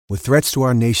With threats to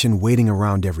our nation waiting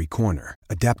around every corner,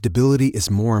 adaptability is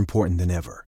more important than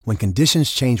ever. When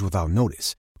conditions change without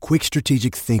notice, quick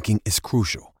strategic thinking is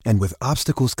crucial. And with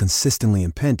obstacles consistently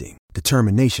impending,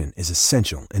 determination is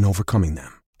essential in overcoming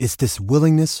them. It's this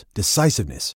willingness,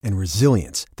 decisiveness, and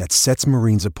resilience that sets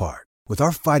Marines apart. With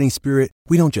our fighting spirit,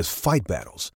 we don't just fight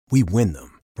battles, we win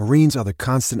them. Marines are the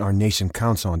constant our nation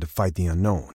counts on to fight the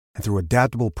unknown. And through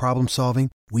adaptable problem solving,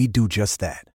 we do just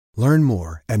that. Learn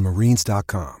more at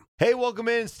marines.com. Hey, welcome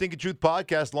in. Stinking Truth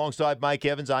Podcast alongside Mike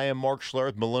Evans. I am Mark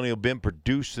Schlereth, Millennial Bim,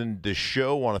 producing the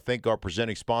show. Want to thank our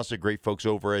presenting sponsor, great folks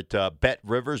over at Bet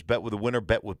Rivers. Bet with a winner,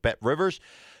 bet with Bet Rivers.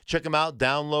 Check them out.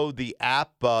 Download the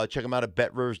app. Check them out at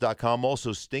betrivers.com.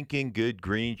 Also, stinking good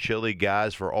green chili,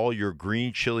 guys, for all your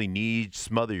green chili needs.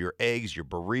 Smother your eggs, your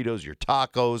burritos, your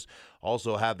tacos.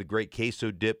 Also have the great queso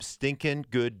dip,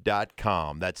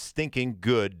 stinkinggood.com. That's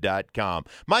stinkinggood.com.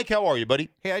 Mike, how are you, buddy?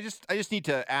 Hey, I just need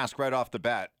to ask right off the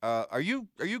bat. Are you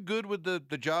good with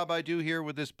the job I do here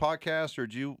with this podcast, or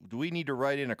do we need to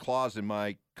write in a clause in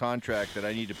my contract that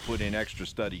I need to put in extra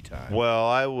study time? Well,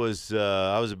 I was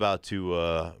about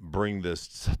to bring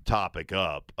this topic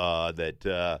up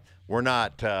that we're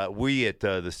not we at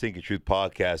the Stinking Truth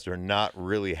Podcast are not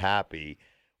really happy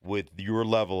with your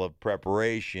level of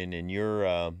preparation and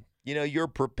your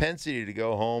propensity to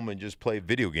go home and just play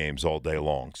video games all day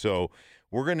long. So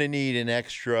we're going to need an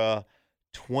extra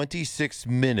 26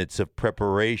 minutes of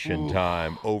preparation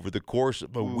time over the course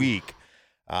of a week.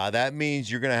 That means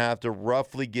you're going to have to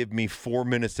roughly give me 4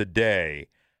 minutes a day.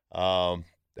 I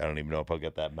don't even know if I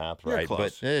got that math right,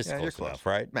 but it's close enough,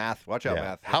 right? Math. Watch out,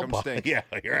 math. How about yeah,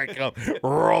 here I come,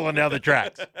 rolling down the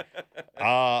tracks.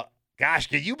 Gosh,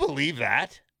 can you believe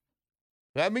that?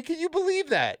 I mean, can you believe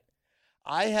that?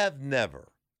 I have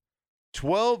never,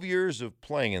 12 years of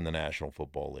playing in the National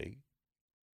Football League,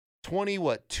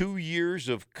 2 years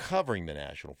of covering the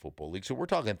National Football League. So we're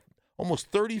talking almost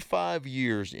 35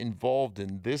 years involved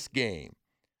in this game.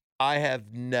 I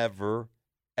have never,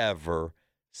 ever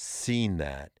seen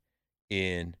that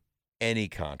in any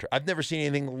contract. I've never seen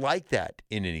anything like that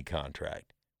in any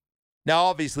contract. Now,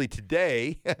 obviously,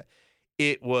 today,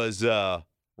 it was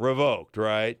revoked,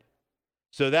 right?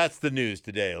 So that's the news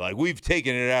today. Like, we've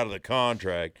taken it out of the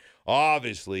contract.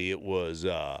 Obviously, it was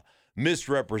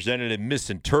misrepresented and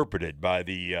misinterpreted by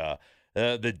the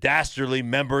dastardly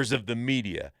members of the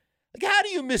media. Like, how do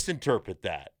you misinterpret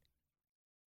that?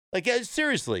 Like,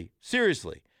 seriously.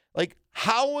 Like,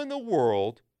 how in the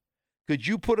world could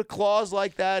you put a clause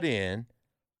like that in,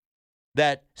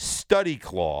 that study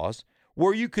clause,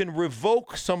 where you can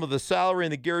revoke some of the salary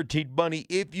and the guaranteed money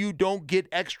if you don't get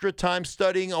extra time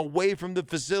studying away from the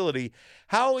facility?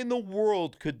 How in the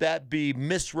world could that be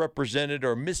misrepresented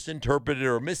or misinterpreted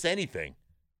or miss anything?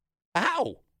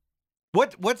 How?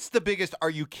 What's the biggest are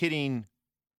you kidding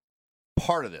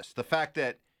part of this? The fact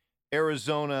that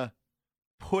Arizona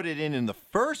put it in the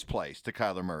first place to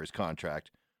Kyler Murray's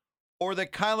contract, or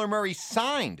that Kyler Murray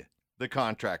signed the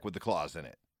contract with the clause in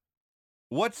it?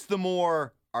 What's the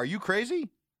more... Are you crazy?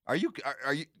 Are you?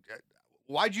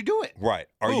 Why'd you do it? Right.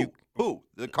 Who?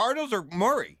 The Cardinals or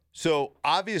Murray? So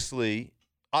obviously,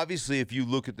 if you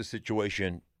look at the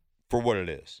situation for what it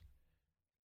is,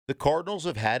 the Cardinals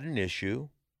have had an issue.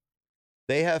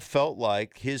 They have felt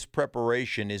like his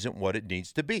preparation isn't what it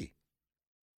needs to be.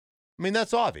 I mean,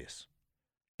 that's obvious.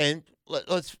 And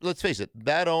let's face it.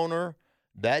 That owner,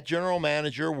 that general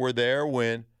manager were there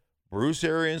when Bruce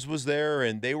Arians was there,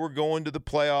 and they were going to the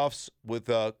playoffs with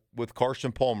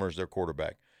Carson Palmer as their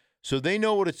quarterback. So they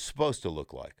know what it's supposed to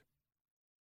look like.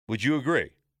 Would you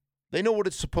agree? They know what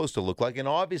it's supposed to look like, and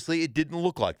obviously it didn't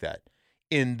look like that.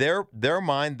 In their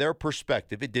mind, their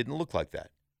perspective, it didn't look like that.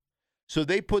 So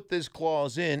they put this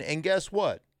clause in, and guess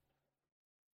what?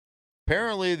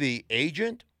 Apparently the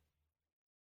agent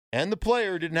and the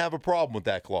player didn't have a problem with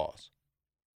that clause.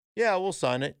 Yeah, we'll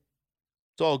sign it.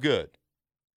 It's all good.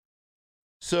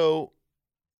 So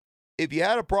if you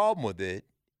had a problem with it,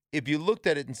 if you looked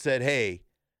at it and said, hey,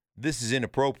 this is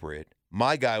inappropriate,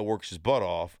 my guy works his butt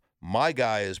off, my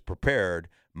guy is prepared,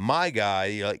 my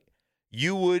guy,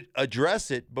 you would address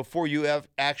it before you have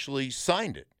actually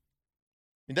signed it.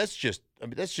 That's just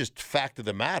fact of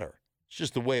the matter. It's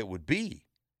just the way it would be.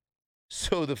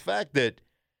 So the fact that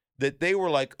they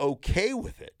were okay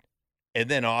with it, and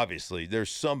then obviously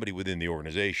there's somebody within the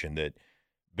organization that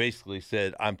basically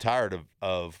said, I'm tired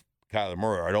of Kyler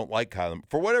Murray, or I don't like Kyler,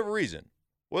 for whatever reason,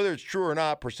 whether it's true or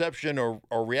not, perception or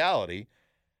reality,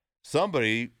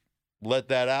 somebody let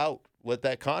that out let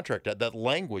that contract out, that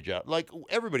language out. Like,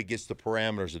 everybody gets the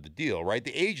parameters of the deal, right?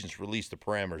 The agents release the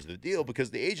parameters of the deal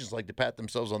because the agents like to pat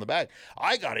themselves on the back.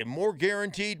 I got him more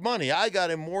guaranteed money. I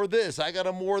got him more this. I got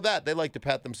him more that. They like to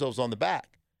pat themselves on the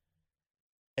back.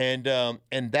 And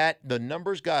that the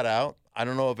numbers got out. I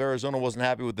don't know if Arizona wasn't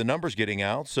happy with the numbers getting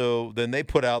out, so then they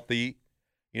put out the,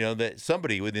 that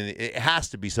somebody it has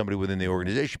to be somebody within the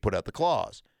organization put out the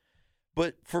clause.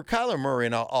 But for Kyler Murray,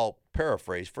 and I'll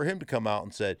paraphrase, for him to come out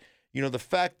and said, the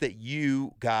fact that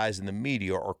you guys in the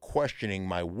media are questioning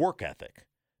my work ethic,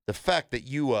 the fact that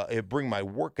you bring my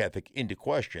work ethic into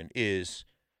question is,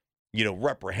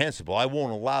 reprehensible. I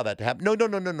won't allow that to happen. No.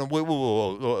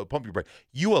 Wait, pump your brakes.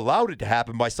 You allowed it to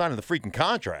happen by signing the freaking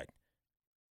contract.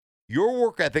 Your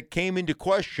work ethic came into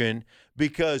question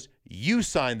because you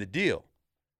signed the deal.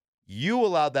 You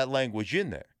allowed that language in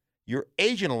there. Your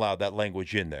agent allowed that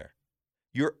language in there.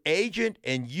 Your agent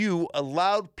and you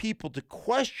allowed people to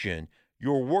question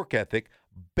your work ethic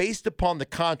based upon the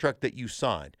contract that you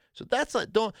signed. So that's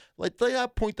they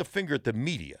not point the finger at the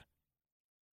media.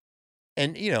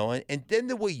 And and then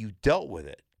the way you dealt with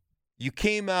it, you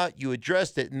came out, you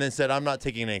addressed it, and then said, "I'm not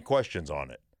taking any questions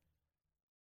on it."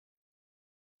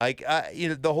 Like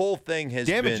the whole thing has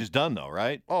damage is done, though,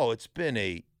 right? Oh, it's been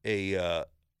a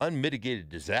unmitigated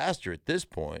disaster at this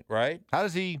point, right? How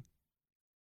does he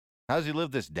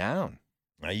live this down?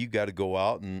 Now you got to go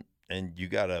out and you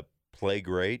got to play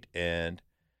great, and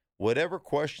whatever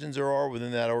questions there are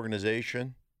within that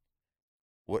organization,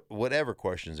 whatever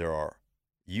questions there are,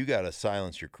 you got to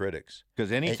silence your critics.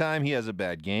 Because anytime he has a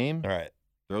bad game, all right,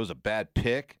 throws a bad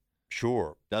pick,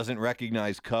 sure, doesn't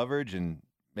recognize coverage and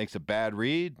makes a bad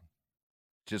read,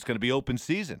 it's just going to be open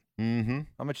season. Mm-hmm.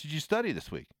 How much did you study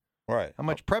this week? Right. How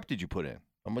much prep did you put in?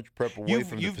 How much prep away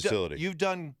from the facility? You've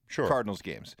done sure. Cardinals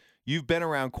games. You've been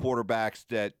around quarterbacks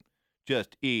that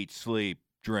just eat, sleep,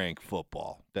 drink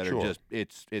football. That sure. are just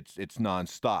it's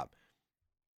nonstop.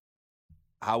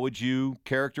 How would you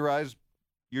characterize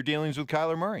your dealings with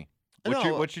Kyler Murray?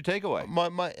 What's your takeaway?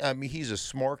 I mean, he's a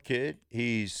smart kid.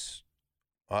 He's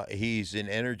an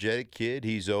energetic kid.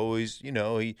 He's always,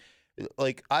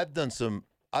 I've done some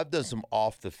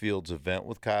off the fields event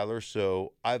with Kyler,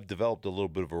 so I've developed a little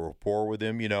bit of a rapport with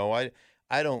him.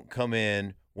 I don't come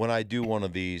in when I do one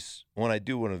of these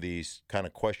kind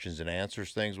of questions and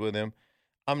answers things with him.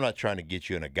 I'm not trying to get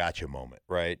you in a gotcha moment,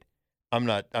 right? I'm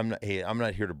not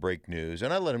here to break news,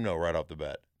 and I let him know right off the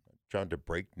bat. I'm trying to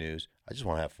break news. I just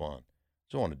want to have fun. I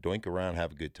just want to doink around,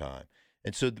 have a good time.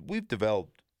 And so we've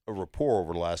developed a rapport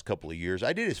over the last couple of years.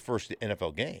 I did his first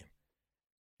NFL game.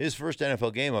 His first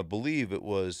NFL game, I believe it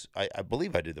was, I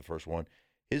believe I did the first one.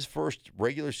 His first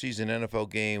regular season NFL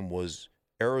game was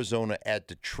Arizona at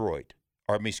Detroit.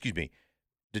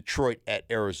 Detroit at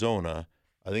Arizona.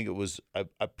 I think it was, I'm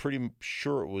pretty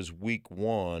sure it was week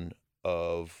 1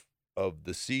 of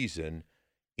the season.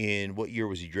 In what year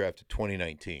was he drafted?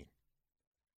 2019.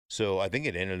 So I think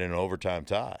it ended in an overtime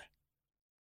tie.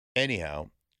 Anyhow,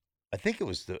 I think it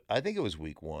was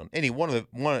week 1.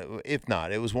 If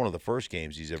not, it was one of the first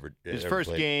games he's ever His first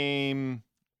played. Game.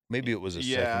 Maybe it was a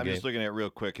second game. Yeah, I'm just looking at it real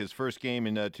quick. His first game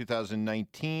in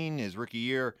 2019, his rookie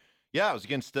year. Yeah, it was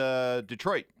against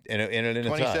Detroit. And it ended in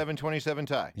a tie. 27-27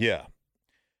 tie. Yeah.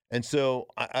 And so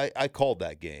I called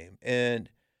that game. And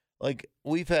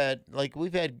we've had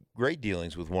great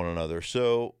dealings with one another.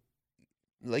 So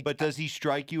but does he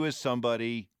strike you as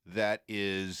somebody that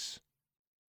is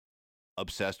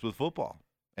obsessed with football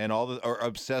and or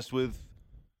obsessed with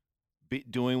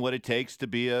doing what it takes to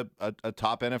be a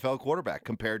top NFL quarterback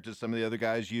compared to some of the other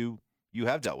guys you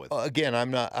have dealt with? Again, I'm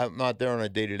not there on a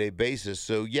day-to-day basis.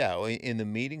 So yeah, in the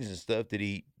meetings and stuff,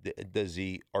 does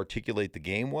he articulate the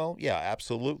game well? Yeah,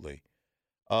 absolutely.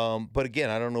 But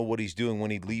again, I don't know what he's doing when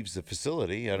he leaves the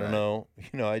facility. I don't know.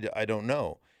 I don't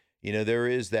know. There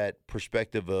is that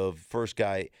perspective of first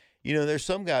guy. There's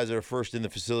some guys that are first in the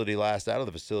facility, last out of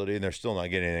the facility, and they're still not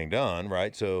getting anything done,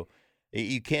 right? So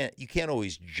you can't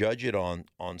always judge it on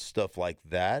stuff like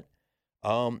that.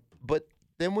 But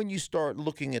then when you start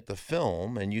looking at the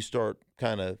film and you start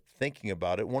kind of thinking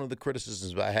about it, one of the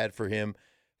criticisms I had for him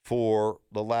for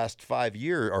the last 5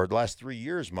 years or the last 3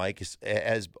 years, Mike,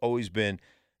 has always been,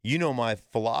 my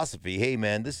philosophy. Hey,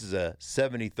 man, this is a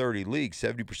 70-30 league.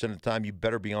 70% of the time, you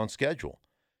better be on schedule.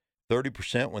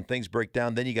 30% when things break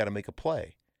down, then you got to make a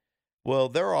play. Well,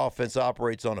 their offense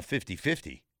operates on a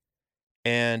 50-50.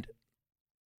 And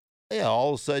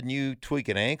all of a sudden you tweak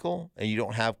an ankle and you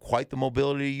don't have quite the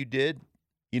mobility you did,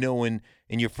 when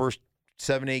in your first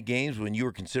 7-8 games when you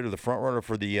were considered the front runner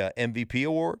for the MVP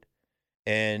award,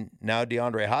 and now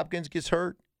DeAndre Hopkins gets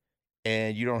hurt.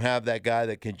 and you don't have that guy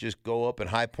that can just go up and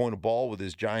high point a ball with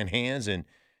his giant hands and,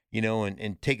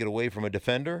 and take it away from a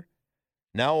defender.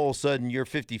 Now all of a sudden you're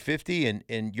 50-50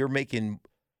 and you're making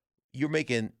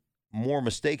more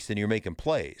mistakes than you're making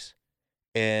plays.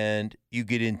 And you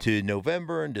get into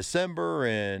November and December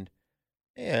and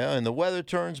and the weather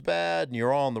turns bad and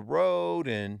you're on the road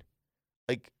and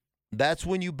that's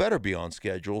when you better be on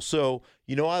schedule. So,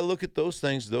 I look at those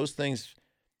things. Those things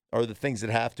are the things that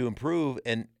have to improve,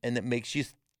 and it makes you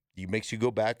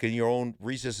go back in your own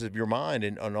recesses of your mind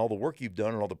and on all the work you've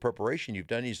done and all the preparation you've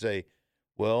done. You say,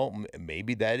 well,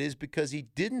 maybe that is because he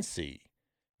didn't see.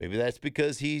 Maybe that's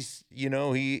because he's,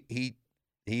 he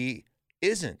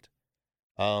isn't.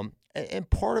 And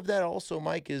part of that also,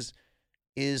 Mike, is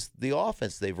the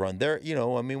offense they've run. There,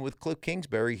 with Cliff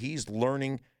Kingsbury, he's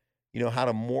learning, how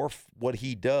to morph what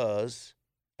he does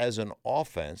as an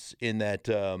offense in that,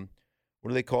 what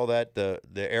do they call that? The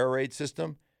air raid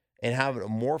system, and how to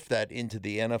morph that into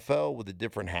the NFL with the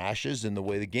different hashes and the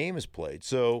way the game is played.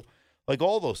 So,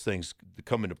 all those things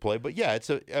come into play. But yeah,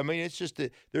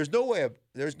 there's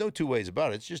no two ways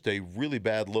about it. It's just a really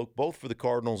bad look, both for the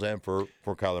Cardinals and for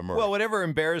Kyler Murray. Well, whatever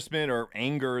embarrassment or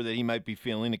anger that he might be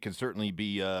feeling, it can certainly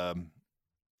be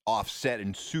offset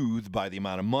and soothed by the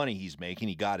amount of money he's making.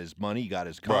 He got his money, he got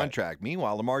his contract. Right.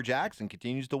 Meanwhile, Lamar Jackson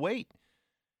continues to wait.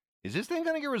 Is this thing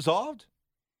going to get resolved?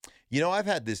 I've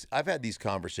had these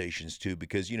conversations too,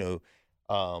 because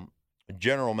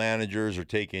general managers are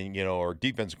taking, or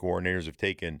defensive coordinators have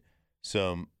taken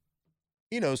some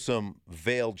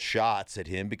veiled shots at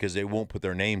him because they won't put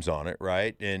their names on it,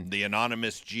 right? And the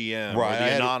anonymous GM, right, or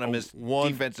the anonymous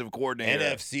defensive coordinator.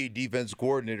 NFC defensive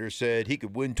coordinator said he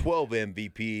could win 12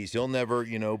 MVPs. He'll never,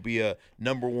 be a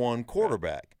number one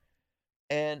quarterback.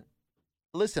 And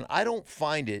listen, I don't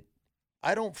find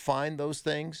those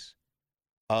things.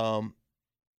 I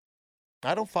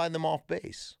don't find them off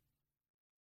base.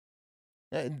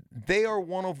 They are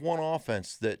one of one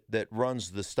offense that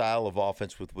runs the style of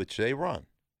offense with which they run.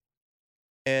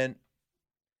 And,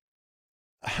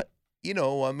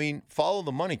 follow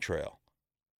the money trail.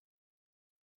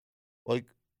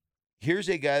 Here's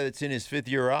a guy that's in his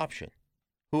fifth-year option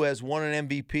who has won an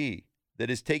MVP that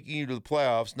is taking you to the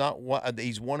playoffs.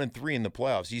 He's 1-3 in the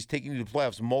playoffs. He's taking you to the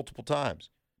playoffs multiple times.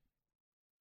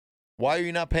 Why are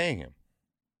you not paying him?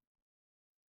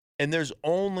 And there is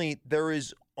only,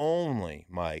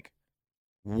 Mike,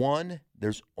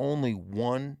 there's only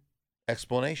one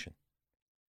explanation.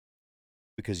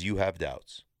 Because you have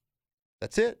doubts.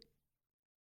 That's it.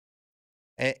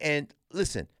 And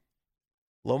listen,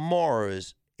 Lamar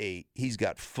he's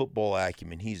got football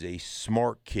acumen. He's a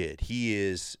smart kid. He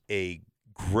is a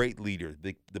great leader.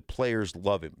 The players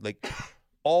love him.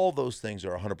 All those things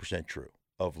are 100% true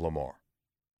of Lamar.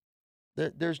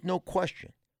 There's no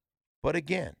question. But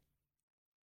again,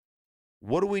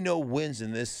 what do we know wins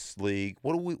in this league?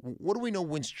 What do we know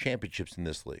wins championships in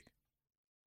this league?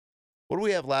 What do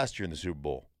we have last year in the Super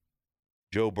Bowl?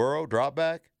 Joe Burrow drop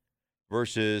back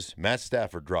versus Matt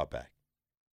Stafford drop back.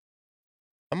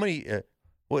 How many?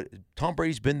 Tom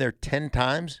Brady's been there 10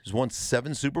 times. He's won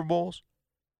 7 Super Bowls.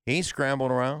 He ain't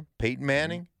scrambling around. Peyton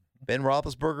Manning, Ben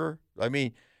Roethlisberger. I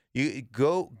mean, you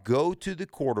go to the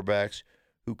quarterbacks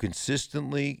who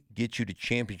consistently get you to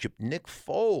championship. Nick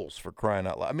Foles, for crying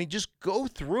out loud. I mean, just go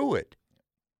through it.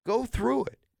 Go through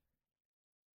it.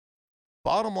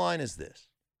 Bottom line is this.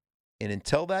 And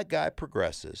until that guy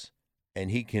progresses and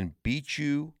he can beat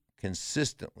you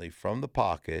consistently from the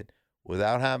pocket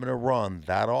without having to run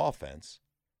that offense,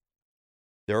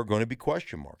 there are going to be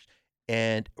question marks.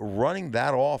 And running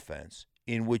that offense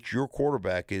in which your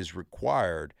quarterback is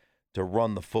required to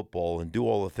run the football and do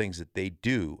all the things that they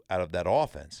do out of that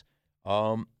offense,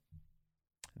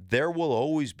 there will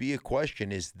always be a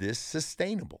question, is this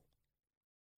sustainable?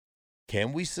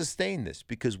 Can we sustain this?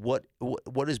 Because what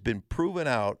has been proven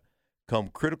out come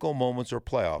critical moments or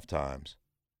playoff times,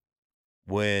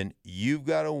 when you've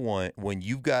got to win, when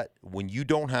you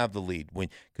don't have the lead,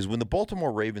 because when the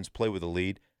Baltimore Ravens play with a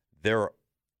lead, they're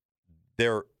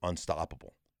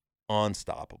unstoppable.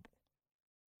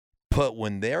 But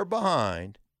when they're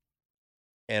behind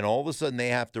and all of a sudden they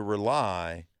have to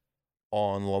rely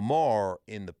on Lamar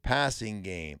in the passing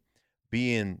game,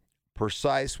 being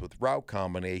precise with route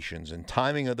combinations and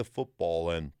timing of the football,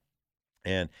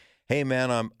 and hey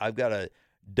man, I've got to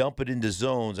dump it into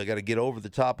zones. I got to get over the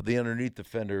top of the underneath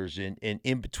defenders and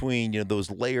in between,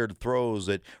 those layered throws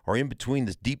that are in between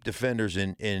the deep defenders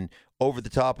and over the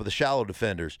top of the shallow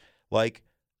defenders.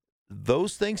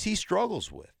 Those things he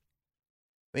struggles with.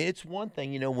 I mean, it's one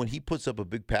thing, when he puts up a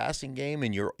big passing game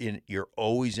and you're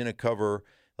always in a cover,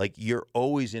 like you're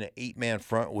always in an 8-man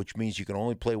front, which means you can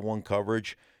only play one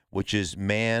coverage, which is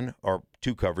man or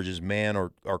two coverages, man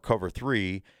or cover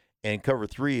 3. And cover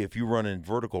 3, if you run in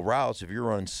vertical routes, if you're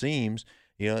running seams,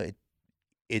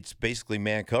 it's basically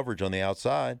man coverage on the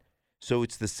outside. So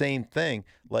it's the same thing.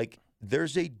 Like,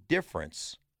 there's a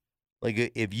difference.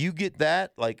 Like, if you get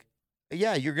that, like,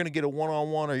 yeah, you're going to get a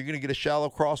one-on-one, or you're going to get a shallow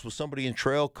cross with somebody in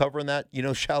trail covering that,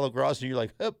 shallow cross, and you're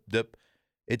like, dip.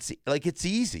 It's like, it's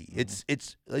easy.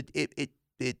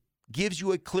 It gives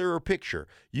you a clearer picture.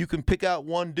 You can pick out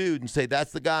one dude and say,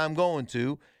 that's the guy I'm going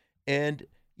to, and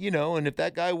and if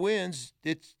that guy wins,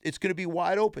 it's going to be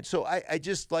wide open. So I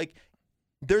just like,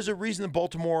 there's a reason that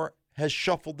Baltimore has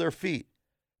shuffled their feet,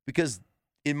 because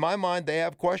in my mind they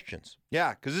have questions.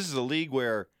 Yeah, because this is a league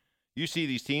where you see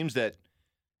these teams that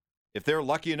if they're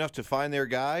lucky enough to find their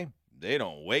guy, they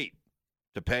don't wait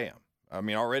to pay him. I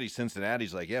mean, already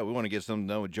Cincinnati's like, yeah, we want to get something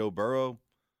done with Joe Burrow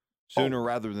sooner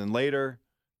rather than later,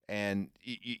 and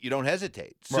you don't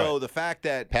hesitate. So the fact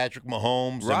that Patrick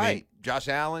Mahomes, Josh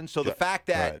Allen. So the fact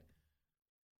that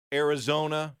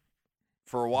Arizona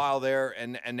for a while there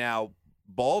and now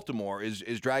Baltimore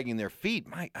is dragging their feet,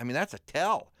 that's a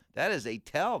tell. That is a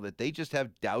tell that they just have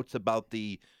doubts about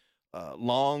the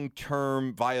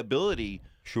long-term viability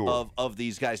of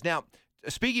these guys. Now,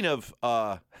 speaking of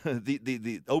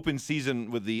the open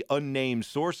season with the unnamed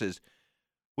sources,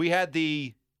 we had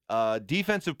the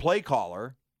defensive play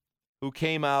caller who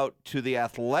came out to The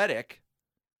Athletic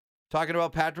talking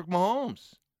about Patrick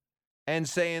Mahomes and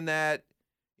saying that,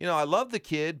 I love the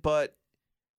kid, but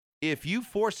if you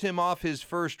force him off his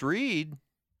first read,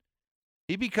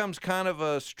 he becomes kind of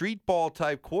a street ball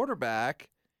type quarterback,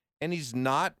 and he's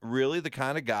not really the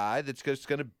kind of guy that's just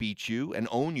going to beat you and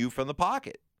own you from the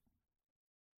pocket.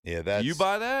 Yeah, Do you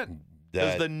buy that?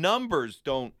 Because the numbers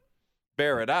don't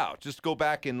bear it out. Just go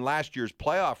back in last year's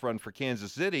playoff run for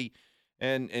Kansas City,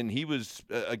 and he was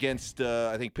against,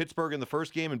 I think, Pittsburgh in the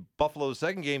first game and Buffalo the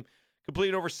second game,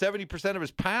 completed over 70% of his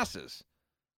passes.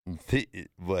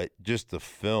 But just the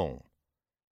film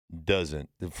doesn't.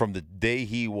 From the day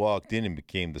he walked in and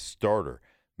became the starter,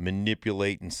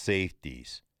 manipulating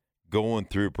safeties, going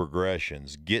through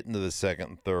progressions, getting to the second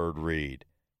and third read,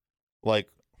 like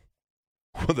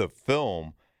what the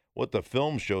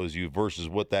film shows you versus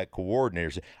what that coordinator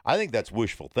said. I think that's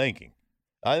wishful thinking.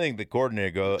 I think the coordinator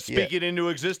goes, speak it into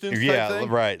existence. Yeah, type thing?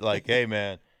 Right. Like, hey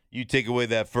man, you take away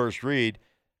that first read.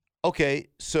 Okay,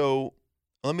 so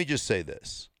let me just say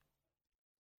this.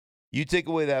 You take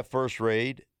away that first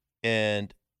read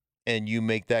and you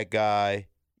make that guy,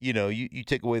 you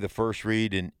take away the first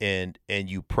read and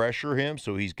you pressure him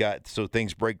so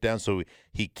things break down so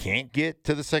he can't get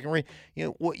to the second read.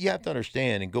 What you have to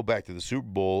understand, and go back to the Super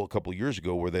Bowl a couple of years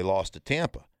ago where they lost to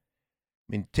Tampa. I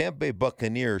mean, Tampa Bay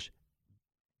Buccaneers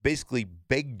basically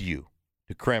begged you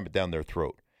to cram it down their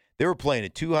throat. They were playing a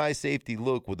too-high safety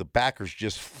look with the backers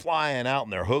just flying out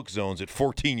in their hook zones at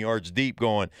 14 yards deep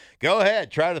going, go ahead,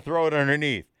 try to throw it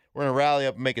underneath. We're going to rally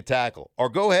up and make a tackle. Or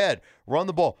go ahead, run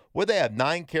the ball. What they have,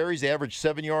 9 carries, they average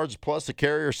 7 yards plus a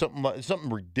carry or something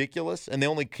ridiculous, and they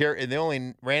only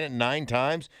ran it 9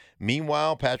 times.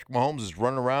 Meanwhile, Patrick Mahomes is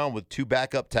running around with 2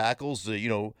 backup tackles,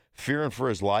 fearing for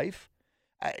his life.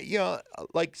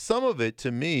 Like some of it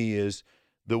to me is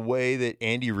the way that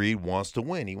Andy Reid wants to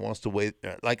win. He wants to win.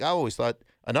 Like I always thought,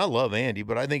 and I love Andy,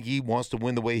 but I think he wants to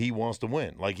win the way he wants to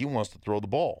win. Like he wants to throw the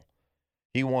ball.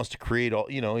 He wants to create all,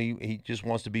 he just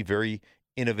wants to be very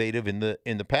innovative in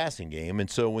the passing game. And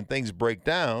so when things break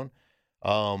down,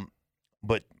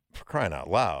 but for crying out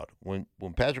loud, when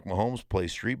Patrick Mahomes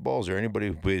plays street ball, is there anybody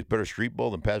who plays better street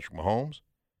ball than Patrick Mahomes?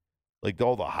 Like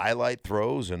all the highlight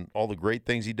throws and all the great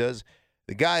things he does.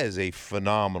 The guy is a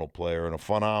phenomenal player and a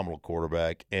phenomenal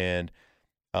quarterback, and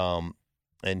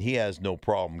he has no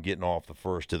problem getting off the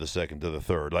first to the second to the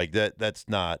third. Like that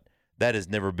has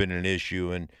never been an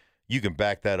issue, and you can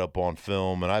back that up on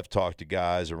film. And I've talked to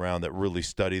guys around that really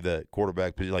study the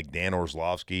quarterback position, like Dan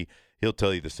Orlovsky. He'll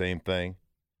tell you the same thing.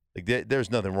 Like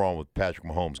there's nothing wrong with Patrick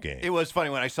Mahomes' game. It was funny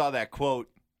when I saw that quote.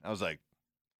 I was like,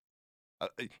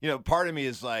 part of me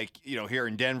is like, here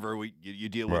in Denver, you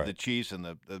deal with the Chiefs, and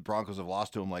the Broncos have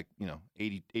lost to them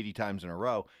 80 times in a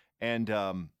row. And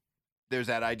there's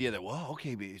that idea that, well,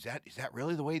 okay, but is that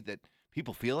really the way that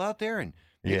people feel out there? And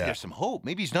maybe there's some hope.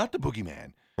 Maybe he's not the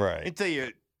boogeyman. Right. Until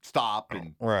you stop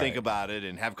and think about it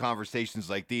and have conversations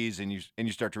like these, and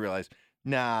you start to realize,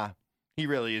 nah, he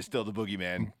really is still the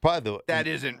boogeyman. That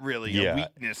isn't really a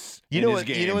weakness in his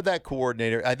game. You know what that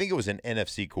coordinator, I think it was an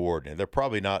NFC coordinator. They're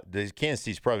probably not, Kansas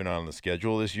City's probably not on the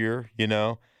schedule this year,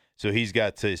 So he's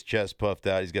got his chest puffed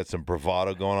out. He's got some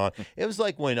bravado going on. It was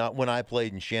like when I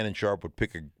played and Shannon Sharp would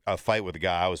pick a fight with a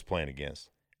guy I was playing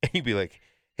against. And he'd be like,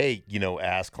 hey,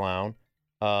 ass clown,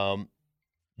 I'm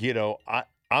the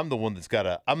one that's got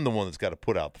to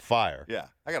put out the fire. Yeah,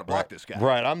 I got to block this guy.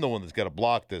 Right, I'm the one that's got to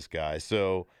block this guy.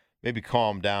 So maybe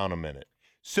calm down a minute.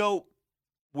 So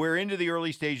we're into the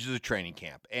early stages of training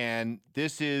camp, and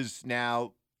this is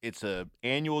now it's an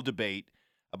annual debate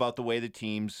about the way the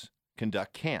teams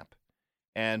conduct camp.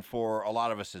 And for a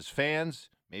lot of us as fans,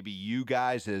 maybe you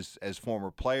guys as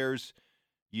former players,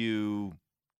 you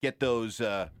get those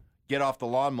get off the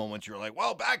lawn moments. You're like,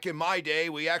 well, back in my day,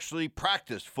 we actually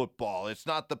practiced football. It's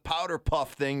not the powder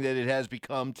puff thing that it has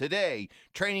become today.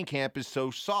 Training camp is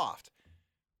so soft.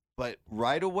 But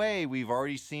right away, we've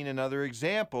already seen another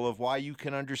example of why you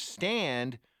can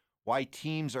understand why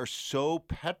teams are so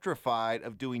petrified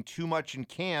of doing too much in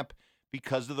camp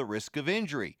because of the risk of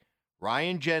injury.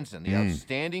 Ryan Jensen, the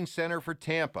outstanding center for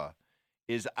Tampa,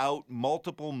 is out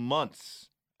multiple months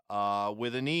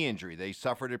with a knee injury. They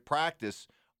suffered at practice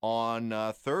on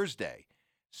Thursday.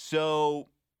 So,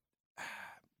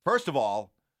 first of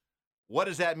all, what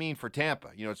does that mean for Tampa?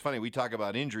 It's funny. We talk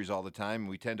about injuries all the time, and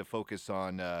we tend to focus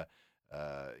on, the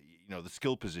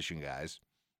skill position guys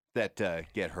that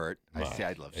get hurt. I love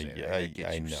saying that. It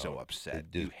gets you so upset.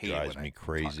 It hate drives it when me I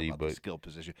crazy. talk about the skill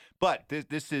position. But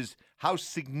this is how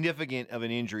significant of an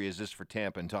injury is this for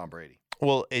Tampa and Tom Brady?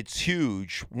 Well, it's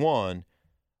huge. One,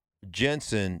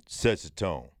 Jensen sets a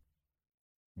tone.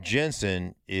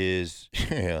 Jensen is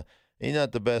he's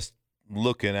not the best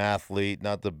looking athlete,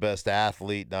 not the best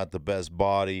athlete, not the best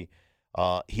body.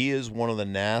 He is one of the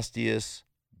nastiest,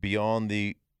 beyond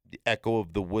the echo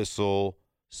of the whistle,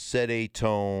 set a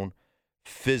tone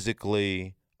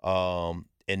physically and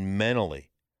mentally,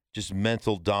 just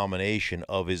mental domination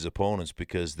of his opponents,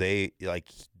 because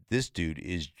this dude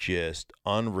is just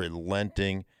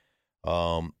unrelenting.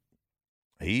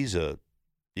 He's a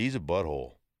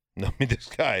butthole. I mean, this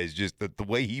guy is just the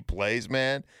way he plays,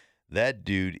 man. That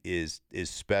dude is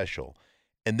special.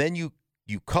 And then you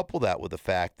couple that with the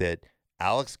fact that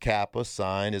Alex Kappa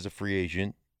signed as a free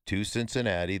agent to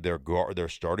Cincinnati, their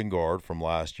starting guard from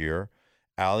last year.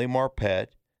 Ali Marpet,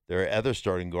 their other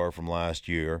starting guard from last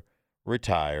year,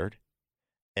 retired.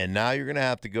 And now you're going to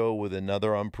have to go with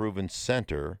another unproven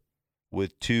center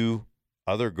with two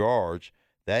other guards.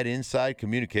 That inside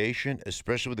communication,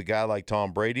 especially with a guy like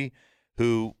Tom Brady,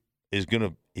 who is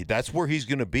that's where he's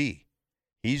going to be.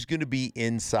 He's going to be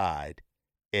inside,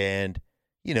 and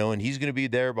he's going to be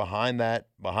there behind that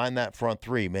front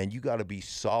three. Man, you got to be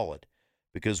solid,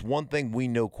 because one thing we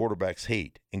know quarterbacks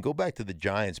hate, and go back to the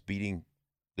Giants beating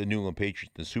the New England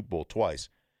Patriots in the Super Bowl twice,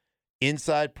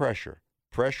 inside pressure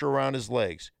around his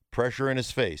legs, pressure in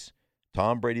his face.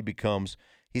 Tom Brady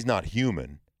he's not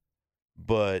human,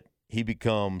 but he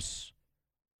becomes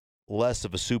less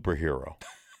of a superhero.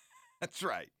 That's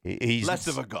right. He's less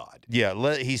of a god.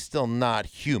 Yeah, he's still not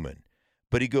human,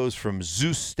 but he goes from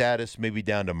Zeus status maybe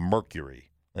down to Mercury.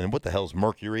 And what the hell's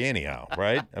Mercury anyhow,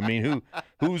 right? I mean,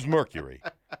 who's Mercury?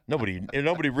 Nobody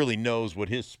really knows what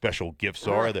his special gifts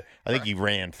are. I think he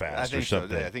ran fast or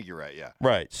something. So. I think you're right. Yeah.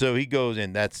 Right. So he goes,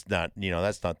 and that's not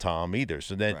Tom either.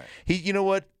 So then he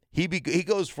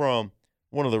goes from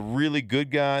one of the really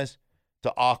good guys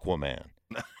to Aquaman.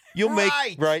 You'll make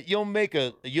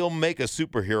a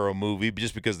superhero movie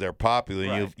just because they're popular,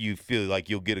 and you feel like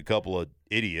you'll get a couple of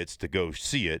idiots to go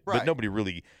see it, but nobody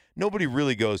really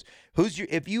goes.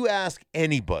 If you ask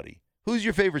anybody who's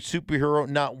your favorite superhero,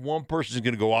 not one person is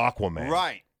going to go Aquaman.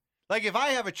 Right. Like if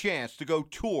I have a chance to go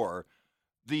tour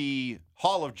the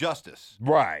Hall of Justice,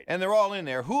 right, and they're all in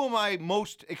there, who am I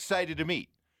most excited to meet?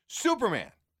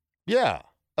 Superman. Yeah,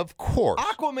 of course.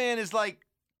 Aquaman is like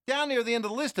down near the end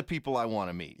of the list of people I want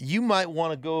to meet. You might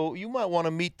want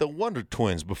to meet the Wonder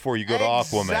Twins before you go to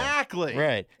Aquaman. Exactly.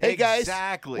 Right. Hey, guys.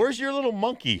 Exactly. Where's your little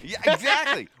monkey? Yeah,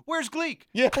 exactly. Where's Gleek?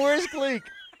 Yeah, where's Gleek?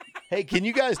 Hey, can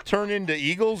you guys turn into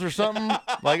eagles or something?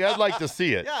 Like, I'd like to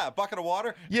see it. Yeah, a bucket of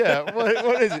water. Yeah,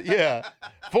 what is it? Yeah.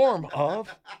 Form of.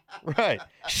 Right.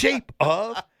 Shape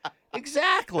of.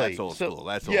 Exactly. That's old school.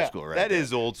 That's old school, right? That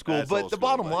is old school. But the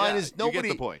bottom line is nobody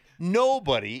get the point.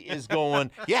 Nobody is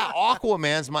going, yeah,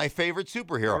 Aquaman's my favorite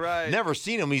superhero. Right. Never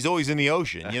seen him. He's always in the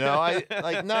ocean.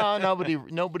 Nobody,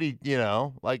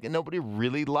 nobody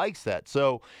really likes that.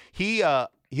 So he'll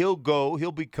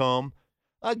become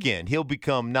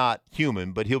not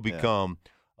human, but he'll become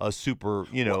a super,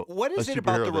 What is it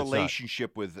about the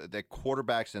relationship with the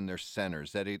quarterbacks and their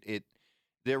centers that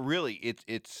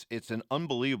it's an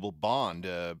unbelievable bond.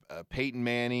 Peyton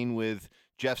Manning with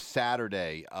Jeff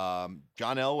Saturday, John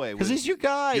Elway. Because he's your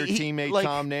guy. Your teammate,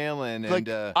 Tom Nalen. Like,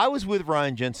 and I was with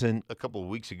Ryan Jensen a couple of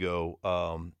weeks ago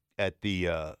at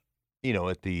the,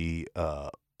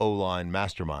 O-line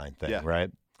mastermind thing, right?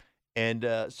 And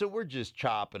so we're just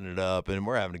chopping it up, and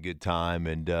we're having a good time.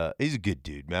 And he's a good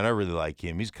dude, man. I really like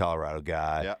him. He's a Colorado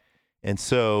guy. Yeah. And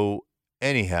so,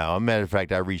 anyhow, as a matter of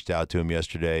fact, I reached out to him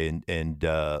yesterday and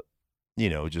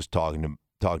just talking to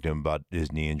him about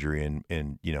his knee injury and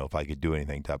if I could do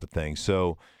anything type of thing.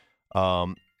 So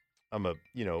I'm a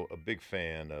big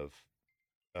fan of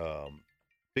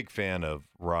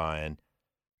Ryan.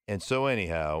 And so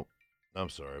anyhow, I'm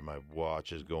sorry, my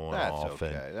watch is going off. That's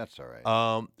okay. That's all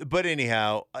right. But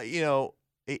anyhow,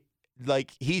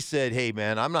 like he said, hey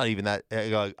man, I'm not even that.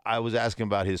 I was asking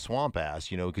about his swamp ass,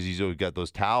 because he's always got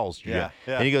those towels. Yeah.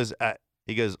 And he goes,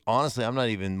 honestly, I'm not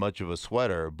even much of a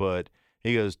sweater, but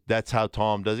he goes, that's how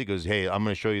Tom does it. He goes, hey, I'm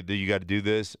going to show you that you got to do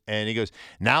this. And he goes,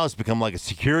 now it's become like a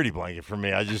security blanket for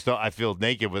me. I feel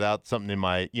naked without something in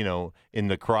my, in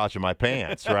the crotch of my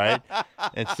pants, right?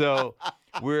 And so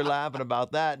we were laughing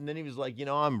about that. And then he was like,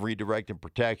 I'm redirecting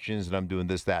protections and I'm doing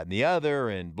this, that, and the other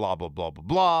and blah, blah, blah, blah,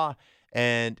 blah.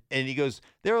 And he goes,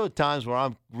 there are times where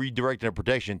I'm redirecting a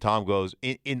protection. Tom goes,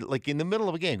 in the middle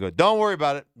of a game, don't worry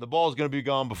about it. The ball's going to be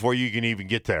gone before you can even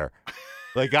get there.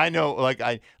 Like I know,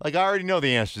 I already know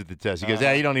the answer to the test. He goes,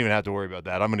 yeah, you don't even have to worry about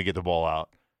that. I'm going to get the ball out,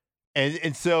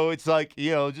 and so it's like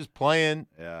just playing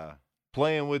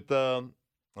with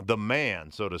the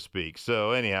man, so to speak.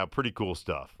 So anyhow, pretty cool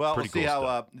stuff. Well, pretty we'll see cool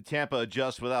how Tampa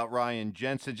adjusts without Ryan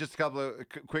Jensen. Just a couple of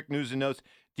quick news and notes.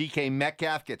 DK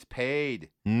Metcalf gets paid,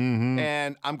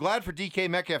 and I'm glad for DK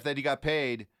Metcalf that he got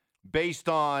paid based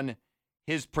on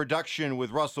his production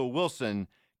with Russell Wilson.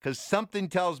 Because something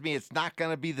tells me it's not going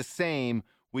to be the same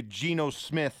with Geno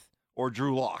Smith or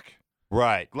Drew Lock.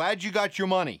 Right. Glad you got your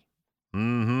money.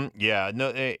 Yeah.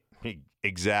 No.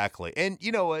 Exactly. And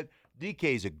you know what?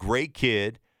 DK's a great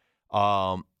kid.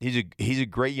 He's a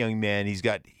great young man. He's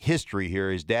got history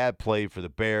here. His dad played for the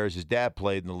Bears. His dad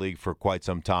played in the league for quite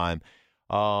some time.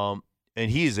 And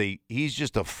he's just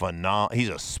he's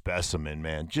a specimen,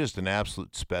 man. Just an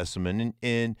absolute specimen.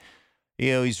 And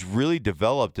he's really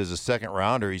developed as a second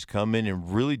rounder. He's come in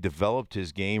and really developed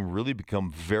his game, really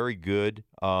become very good.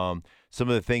 Some of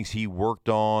the things he worked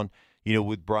on,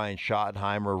 with Brian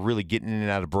Schottenheimer, really getting in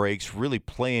and out of breaks, really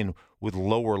playing with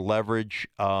lower leverage.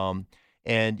 And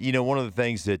one of the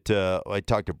things that I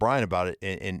talked to Brian about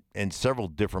it and several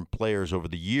different players over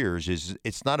the years is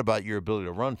it's not about your ability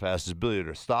to run fast, it's ability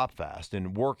to stop fast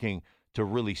and working to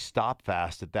really stop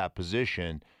fast at that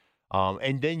position.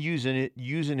 And then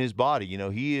using his body.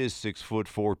 He is 6'4",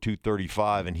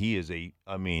 235, and he is dude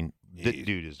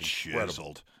is incredible.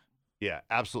 Chiseled. Yeah,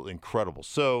 absolutely incredible.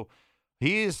 So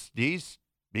he's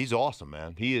awesome,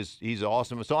 man. He's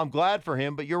awesome. So I'm glad for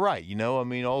him. But you're right. All of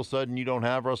a sudden you don't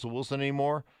have Russell Wilson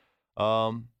anymore.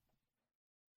 Things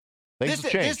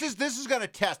have changed. This is going to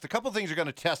test. A couple things are going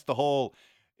to test the whole.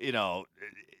 Do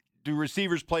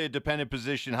receivers play a dependent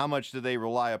position? How much do they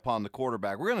rely upon the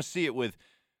quarterback? We're going to see it with.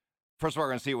 First of all, we're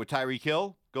going to see it with Tyreek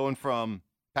Hill going from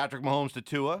Patrick Mahomes to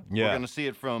Tua. Yeah. We're going to see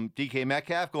it from DK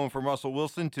Metcalf going from Russell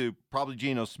Wilson to probably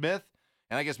Geno Smith.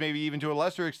 And I guess maybe even to a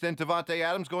lesser extent, Devontae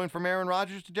Adams going from Aaron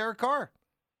Rodgers to Derek Carr.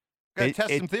 Got to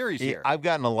test some theories here. I've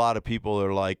gotten a lot of people that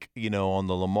are like, on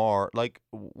the Lamar, like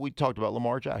we talked about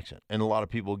Lamar Jackson. And a lot of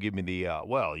people give me the,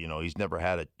 he's never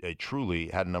had a truly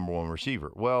had a number one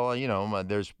receiver. Well,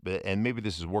 and maybe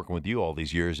this is working with you all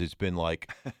these years. It's been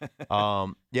like,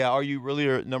 are you really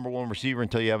a number one receiver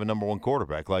until you have a number one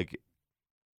quarterback? Like,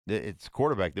 it's the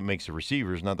quarterback that makes the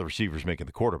receivers, not the receivers making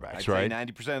the quarterbacks, right?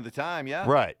 90% of the time, yeah.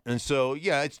 Right. And so,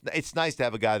 it's nice to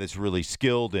have a guy that's really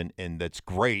skilled and that's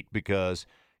great because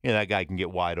 – that guy can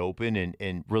get wide open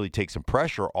and really take some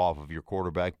pressure off of your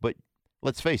quarterback. But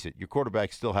let's face it, your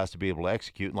quarterback still has to be able to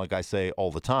execute. And like I say all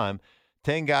the time,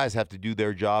 10 guys have to do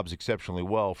their jobs exceptionally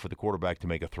well for the quarterback to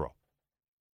make a throw.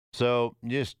 So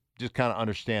just kind of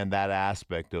understand that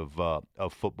aspect of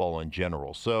football in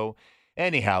general. So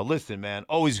anyhow, listen, man,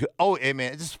 hey,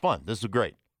 man, this is fun. This is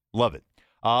great. Love it.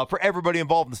 For everybody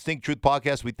involved in the Stink Truth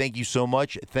podcast, we thank you so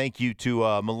much. Thank you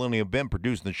to Millennium Ben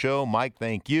producing the show. Mike,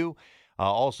 thank you.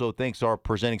 Also, thanks to our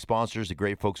presenting sponsors, the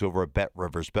great folks over at Bet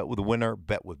Rivers. Bet with a winner,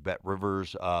 bet with Bet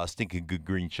Rivers, stinking good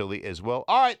green chili as well.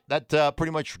 All right, that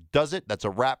pretty much does it. That's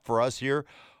a wrap for us here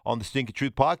on the Stinking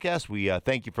Truth podcast. We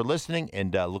thank you for listening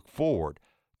and look forward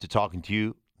to talking to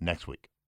you next week.